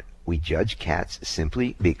they aren't. We judge cats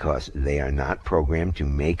simply because they are not programmed to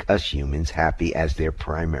make us humans happy as their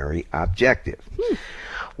primary objective.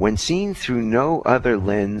 When seen through no other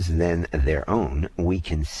lens than their own, we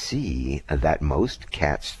can see that most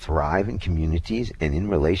cats thrive in communities and in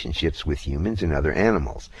relationships with humans and other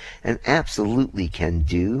animals, and absolutely can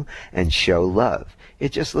do and show love.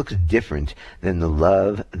 It just looks different than the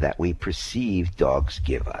love that we perceive dogs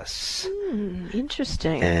give us.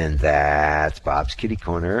 Interesting. And that's Bob's Kitty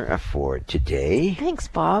Corner for today. Thanks,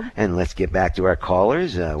 Bob. And let's get back to our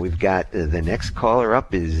callers. We've got the next caller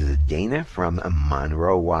up is Dana from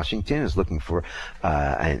Monroe, Washington, is looking for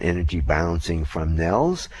an energy balancing from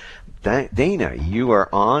Nels. Dana, you are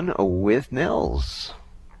on with Nels.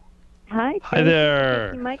 Hi. Hi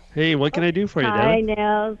there. Hey, what can I do for you, Dana? Hi,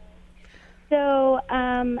 Nels. So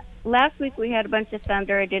last week we had a bunch of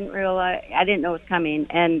thunder. I didn't know it was coming,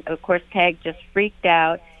 and of course Tag just freaked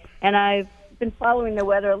out. And I've been following the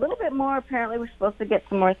weather a little bit more. Apparently, we're supposed to get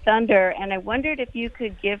some more thunder, and I wondered if you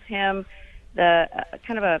could give him the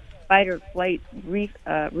kind of a fight or flight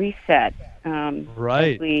reset.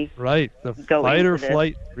 Right. The fight or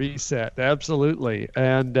flight reset. Absolutely.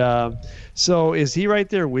 And so, is he right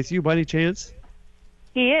there with you by any chance?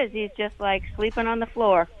 He is. He's just like sleeping on the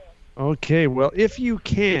floor. Okay, well, if you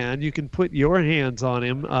can put your hands on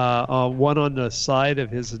him, one on the side of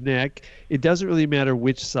his neck. It doesn't really matter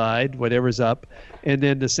which side, whatever's up. And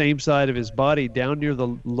then the same side of his body down near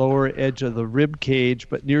the lower edge of the rib cage,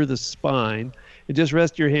 but near the spine. And just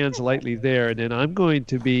rest your hands lightly there. And then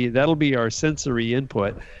that'll be our sensory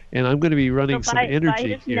input. And I'm going to be running some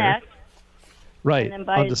energy here. Neck, right,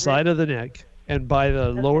 on the side of the neck and by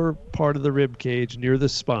the lower part of the rib cage near the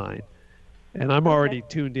spine. And I'm already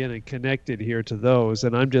tuned in and connected here to those,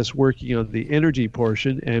 and I'm just working on the energy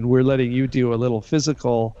portion, and we're letting you do a little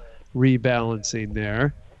physical rebalancing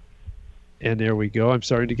there. And there we go. I'm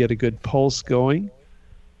starting to get a good pulse going.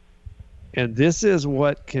 And this is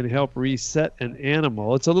what can help reset an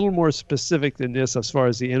animal. It's a little more specific than this as far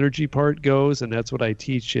as the energy part goes, and that's what I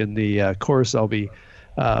teach in the course I'll be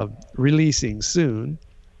releasing soon.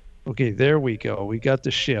 Okay, there we go. We got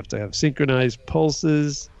the shift. I have synchronized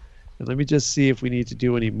pulses. And let me just see if we need to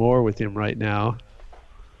do any more with him right now.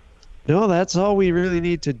 No, that's all we really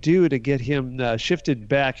need to do to get him shifted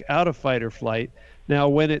back out of fight or flight. Now,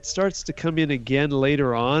 when it starts to come in again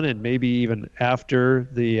later on, and maybe even after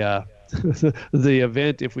the the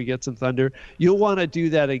event, if we get some thunder, you'll want to do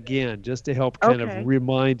that again just to help kind of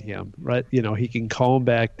remind him, right? He can calm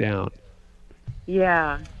back down.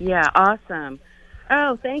 Yeah, awesome.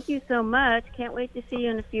 Oh, thank you so much. Can't wait to see you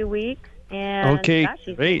in a few weeks. And okay,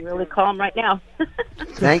 she's great. Really calm right now.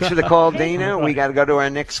 Thanks for the call, Dana. We got to go to our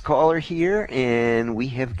next caller here, and we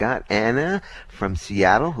have got Anna from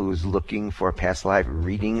Seattle who's looking for a past life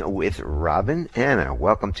reading with Robin. Anna,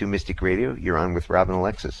 welcome to Mystic Radio. You're on with Robin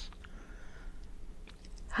Alexis.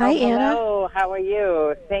 Hi, Anna. Hello, how are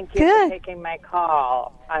you? Thank you for taking my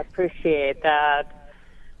call. I appreciate that.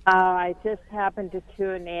 I just happened to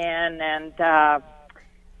tune in, and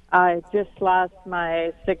I just lost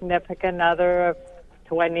my significant other of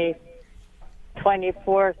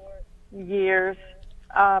 24 years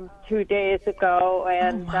 2 days ago.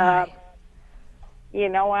 And, I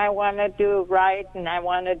want to do right and I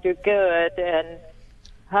want to do good. And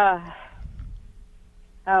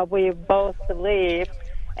we both believe.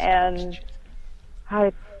 And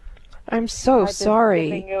I'm so sorry.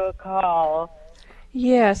 Giving you a call.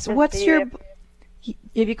 Yes. What's your...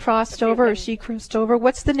 Have you crossed over or she crossed over?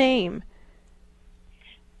 What's the name?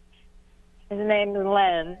 His name is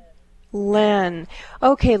Len. Len.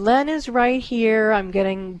 Okay, Len is right here. I'm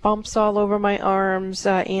getting bumps all over my arms,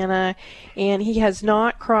 Anna, and he has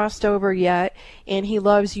not crossed over yet, and he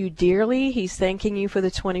loves you dearly. He's thanking you for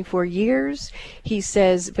the 24 years. He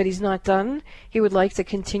says, but he's not done. He would like to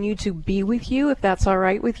continue to be with you, if that's all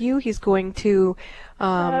right with you. He's going to...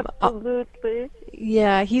 Absolutely.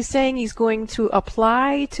 Yeah, he's saying he's going to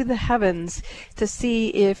apply to the heavens to see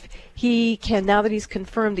if he can, now that he's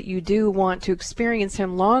confirmed that you do want to experience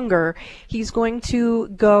him longer, he's going to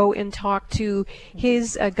go and talk to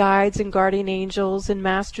his guides and guardian angels and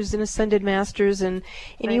masters and ascended masters and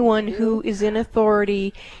anyone who is in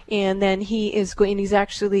authority, and then he's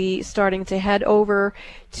actually starting to head over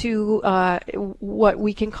to what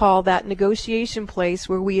we can call that negotiation place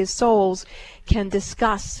where we as souls can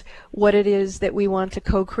discuss what it is that we want to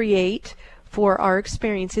co-create for our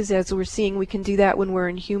experiences. As we're seeing, we can do that when we're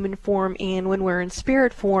in human form and when we're in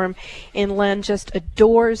spirit form. And Len just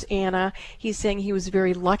adores Anna. He's saying he was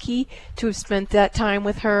very lucky to have spent that time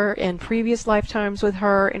with her and previous lifetimes with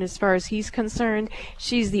her. And as far as he's concerned,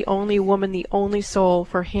 she's the only woman, the only soul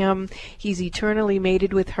for him. He's eternally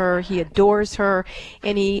mated with her. He adores her,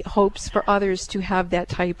 and he hopes for others to have that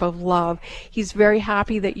type of love. He's very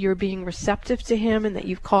happy that you're being receptive to him and that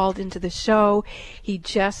you've called into the show. He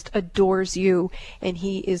just adores you, and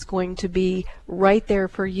he is going to be right there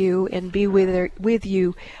for you and be with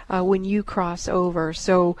you when you cross over.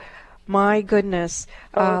 So, my goodness.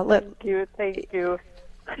 Thank you.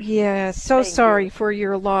 Yeah, so Thank sorry you. for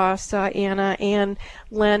your loss, Anna. And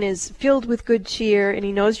Len is filled with good cheer, and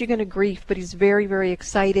he knows you're going to grieve, but he's very, very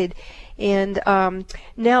excited. And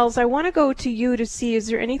Nels, I want to go to you to see, is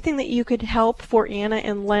there anything that you could help for Anna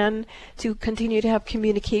and Len to continue to have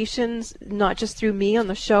communications, not just through me on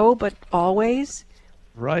the show, but always?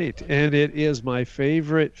 Right, and it is my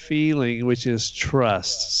favorite feeling, which is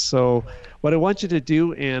trust. So what I want you to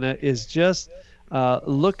do, Anna, is just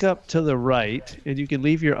look up to the right, and you can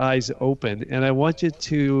leave your eyes open, and I want you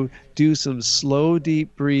to do some slow,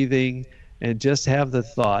 deep breathing and just have the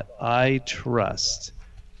thought, I trust.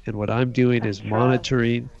 And what I'm doing is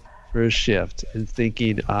monitoring for a shift and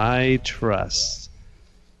thinking, I trust.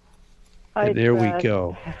 And there we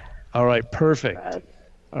go. All right, perfect.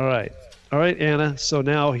 All right, Anna. So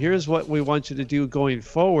now here's what we want you to do going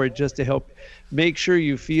forward, just to help make sure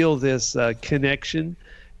you feel this connection.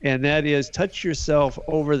 And that is, touch yourself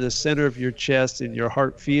over the center of your chest and your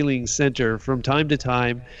heart feeling center from time to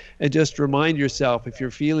time, and just remind yourself, if you're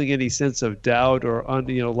feeling any sense of doubt or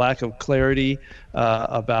lack of clarity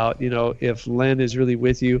about if Len is really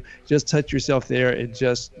with you, just touch yourself there and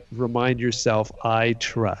just remind yourself, I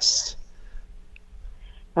trust.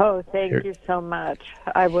 Oh, thank you so much.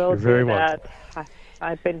 I will do that.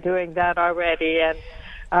 I've been doing that already, and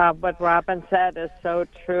what Robin said is so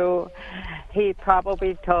true. He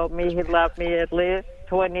probably told me he loved me at least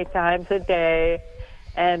 20 times a day,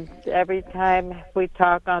 and every time we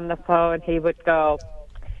talk on the phone, he would go,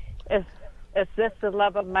 is this the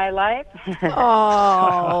love of my life?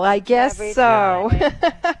 Oh, I guess so.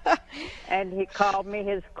 And he called me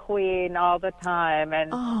his queen all the time, and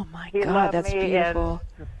oh my he God, loved that's me beautiful.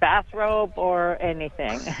 in bathrobe or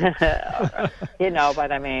anything. You know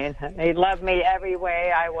what I mean? He loved me every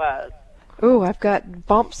way I was. Ooh, I've got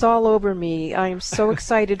bumps all over me. I am so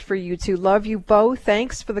excited for you two. Love you both.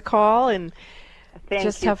 Thanks for the call, and Thank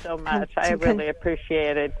you so much. I really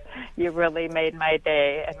appreciate it. You really made my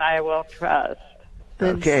day, and I will trust.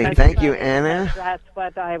 Okay, thank you, Anna. That's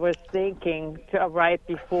what I was thinking right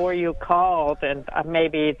before you called, and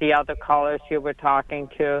maybe the other callers you were talking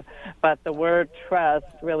to, but the word trust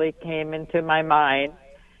really came into my mind,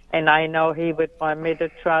 and I know he would want me to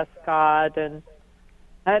trust God and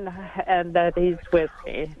that he's with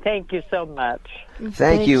me. Thank you so much.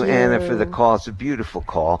 Thank you, Anna, for the call. It's a beautiful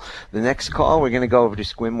call. The next call, we're going to go over to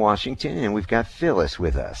Sequim, Washington, and we've got Phyllis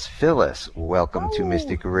with us. Phyllis, welcome to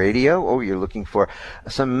Mystic Radio. Oh, you're looking for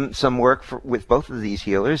some work with both of these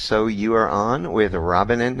healers, so you are on with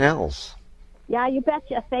Robin and Nels. Yeah, you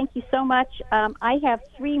betcha. Thank you so much. I have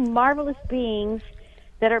 3 marvelous beings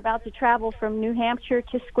that are about to travel from New Hampshire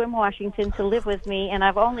to Sequim, Washington to live with me, and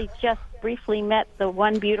I've only just briefly met the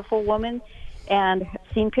one beautiful woman and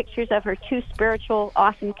seen pictures of her 2 spiritual,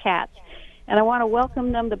 awesome cats. And I want to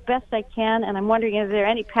welcome them the best I can, and I'm wondering if there are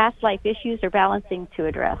any past life issues or balancing to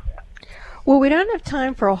address. Well, we don't have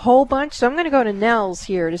time for a whole bunch, so I'm going to go to Nels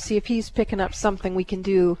here to see if he's picking up something we can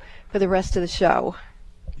do for the rest of the show.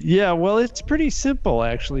 Yeah, well, it's pretty simple,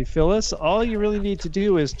 actually, Phyllis. All you really need to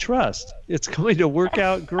do is trust. It's going to work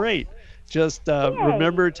out great. Just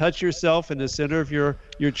remember, touch yourself in the center of your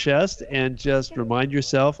chest and just remind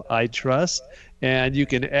yourself, I trust. And you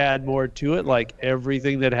can add more to it, like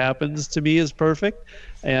everything that happens to me is perfect.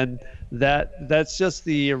 And that's just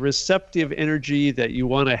the receptive energy that you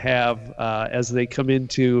want to have as they come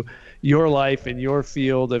into your life and your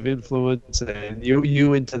field of influence, and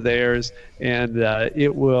you into theirs, and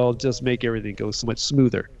it will just make everything go so much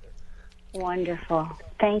smoother. Wonderful.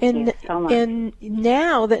 Thank you so much. And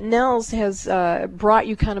now that Nels has brought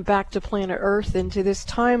you kind of back to planet Earth into this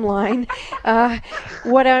timeline,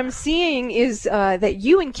 what I'm seeing is that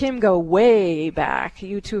you and Kim go way back.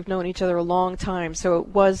 You two have known each other a long time, so it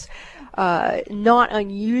was not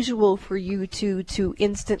unusual for you to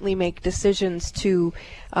instantly make decisions to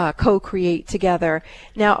co-create together.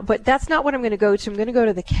 Now, but that's not what I'm going to go to. I'm going to go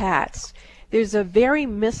to the cats. There's a very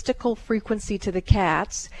mystical frequency to the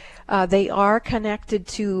cats. They are connected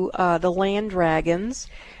to the land dragons.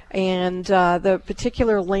 And the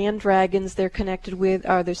particular land dragons they're connected with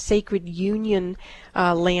are the Sacred Union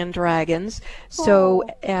land dragons. So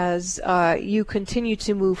as you continue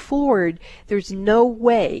to move forward, there's no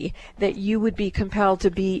way that you would be compelled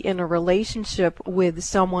to be in a relationship with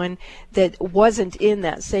someone that wasn't in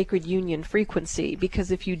that Sacred Union frequency,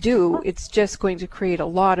 because if you do, it's just going to create a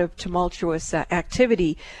lot of tumultuous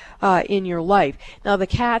activity in your life. Now, the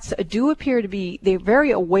cats do appear to be, they're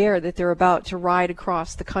very aware that they're about to ride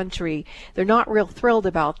across the country. They're not real thrilled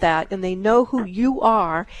about that, and they know who you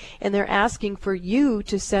are, and they're asking for you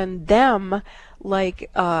to send them like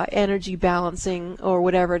energy balancing or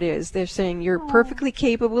whatever it is. They're saying you're perfectly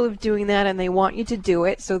capable of doing that, and they want you to do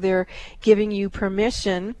it, so they're giving you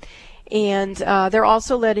permission. And they're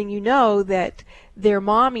also letting you know that their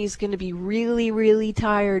mommy's going to be really, really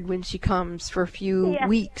tired when she comes for a few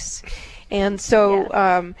weeks. And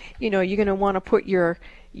so, you know, you're going to want to put your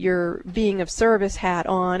being of service hat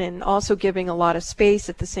on, and also giving a lot of space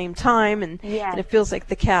at the same time. And it feels like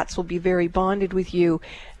the cats will be very bonded with you.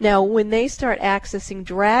 Now, when they start accessing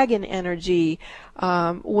dragon energy,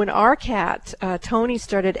 when our cat, Tony,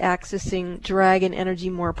 started accessing dragon energy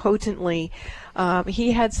more potently,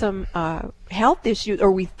 he had some health issues,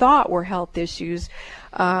 or we thought were health issues.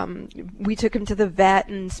 We took him to the vet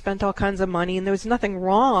and spent all kinds of money, and there was nothing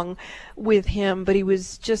wrong with him, but he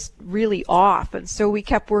was just really off. And so we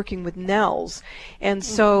kept working with Nels. And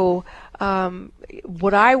so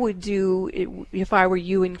what I would do if I were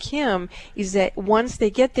you and Kim is that once they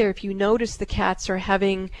get there, if you notice the cats are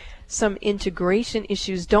having some integration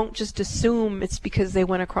issues, don't just assume it's because they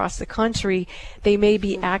went across the country. They may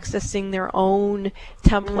be accessing their own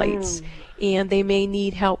templates, and they may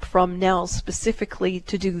need help from Nels specifically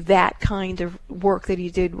to do that kind of work that he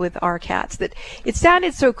did with our cats. That it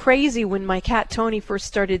sounded so crazy when my cat Tony first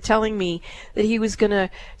started telling me that he was going to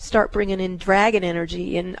start bringing in dragon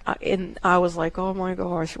energy, and I was like, oh my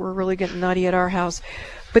gosh, we're really getting nutty at our house.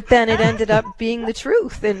 But then it ended up being the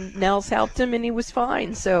truth, and Nels helped him, and he was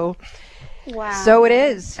fine. So, so it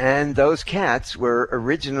is. And those cats were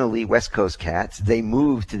originally West Coast cats. They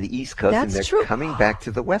moved to the East Coast, and they're coming back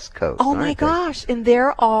to the West Coast. Oh my gosh! And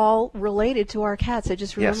they're all related to our cats. I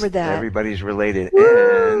just remembered that. Everybody's related.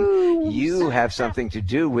 Woo! And you have something to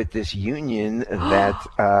do with this union that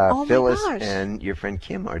Phyllis and your friend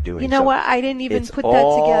Kim are doing. You know what? I didn't even put that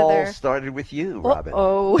together. It all started with you, Robin.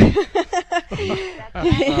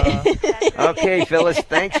 Okay, Phyllis,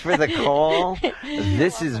 thanks for the call.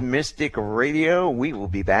 This is Mystic Radio. We will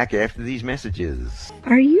be back after these messages.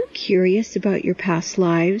 Are you curious about your past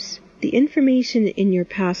lives? The information in your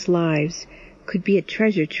past lives could be a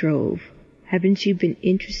treasure trove. Haven't you been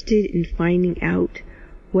interested in finding out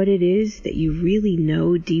what it is that you really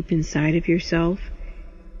know deep inside of yourself?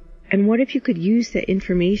 And what if you could use that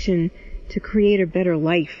information to create a better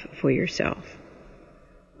life for yourself?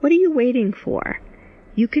 What are you waiting for?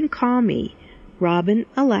 You can call me, Robin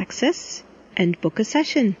Alexis, and book a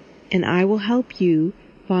session, and I will help you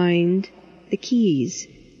find the keys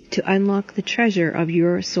to unlock the treasure of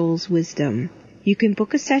your soul's wisdom. You can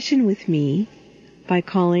book a session with me by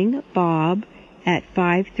calling Bob at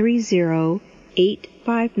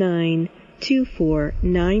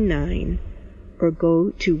 530-859-2499, or go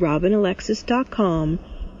to robinalexis.com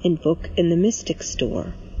and book in the Mystic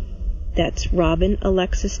Store. That's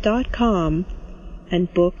robinalexis.com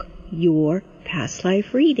and book your past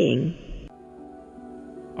life reading.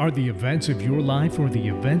 Are the events of your life or the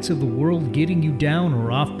events of the world getting you down or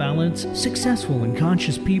off balance? Successful and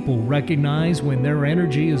conscious people recognize when their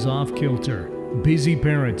energy is off kilter. Busy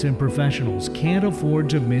parents and professionals can't afford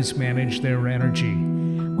to mismanage their energy.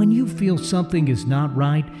 When you feel something is not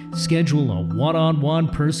right, schedule a one-on-one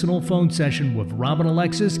personal phone session with Robin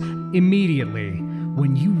Alexis immediately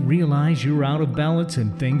when you realize you're out of balance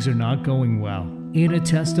and things are not going well. In a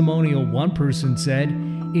testimonial, one person said,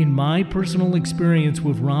 "In my personal experience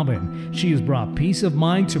with Robin, she has brought peace of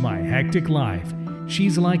mind to my hectic life.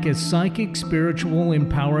 She's like a psychic spiritual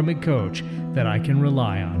empowerment coach that I can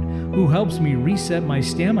rely on, who helps me reset my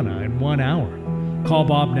stamina in 1 hour." Call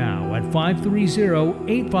Bob now at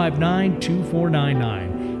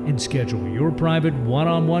 530-859-2499 and schedule your private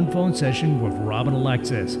one-on-one phone session with Robin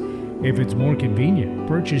Alexis. If it's more convenient,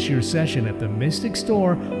 purchase your session at the Mystic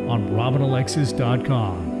Store on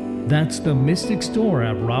robinalexis.com. That's the Mystic Store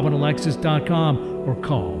at robinalexis.com, or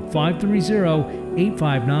call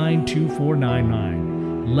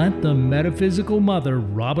 530-859-2499. Let the metaphysical mother,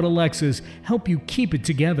 Robin Alexis, help you keep it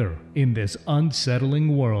together in this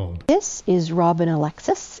unsettling world. This is Robin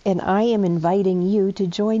Alexis, and I am inviting you to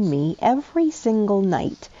join me every single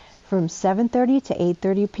night from 7:30 to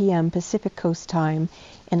 8:30 p.m. Pacific Coast Time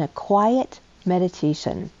in a quiet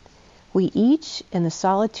meditation. We each, in the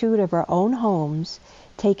solitude of our own homes,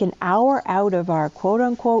 take an hour out of our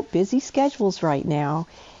quote-unquote busy schedules right now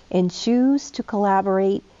and choose to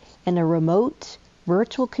collaborate in a remote,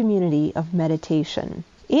 virtual community of meditation.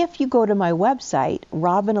 If you go to my website,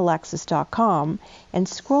 robinalexis.com, and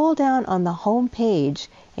scroll down on the home page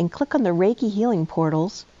and click on the Reiki Healing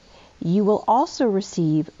Portals, you will also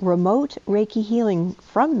receive remote Reiki healing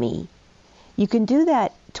from me. You can do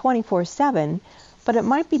that 24/7, but it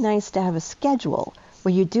might be nice to have a schedule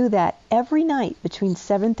where you do that every night between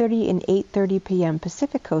 7:30 and 8:30 p.m.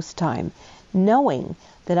 Pacific Coast time, knowing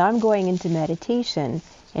that I'm going into meditation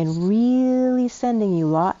and really sending you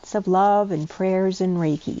lots of love and prayers and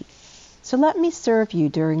Reiki. So let me serve you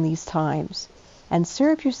during these times, and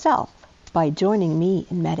serve yourself by joining me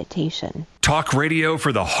in meditation. Talk radio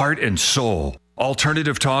for the heart and soul.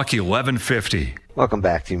 Alternative Talk 1150. Welcome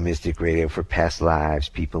back to Mystic Radio for Past Lives,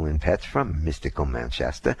 People and Pets from mystical Mount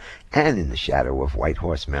Shasta and in the shadow of White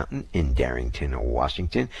Horse Mountain in Darrington,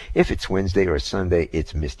 Washington. If it's Wednesday or Sunday,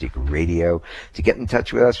 it's Mystic Radio. To get in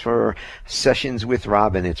touch with us for sessions with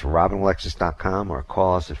Robin, it's robinalexis.com or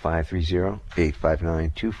call us at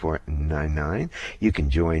 530-859-2499. You can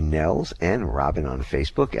join Nels and Robin on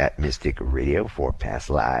Facebook at Mystic Radio for Past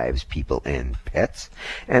Lives, People and Pets.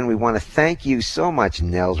 And we want to thank you so much,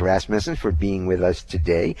 Nels Rasmussen, for being with us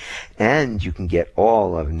today. And you can get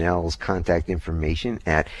all of Nell's contact information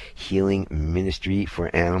at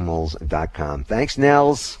healingministryforanimals.com. Thanks,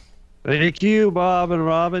 Nels. Thank you, Bob and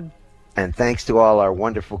Robin. And thanks to all our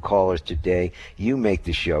wonderful callers today. You make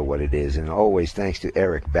the show what it is. And always thanks to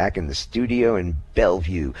Eric back in the studio in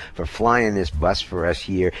Bellevue for flying this bus for us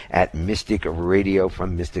here at Mystic Radio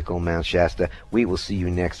from mystical Mount Shasta. We will see you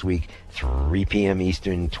next week, 3 p.m.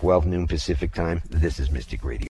 Eastern, 12 noon Pacific time. This is Mystic Radio.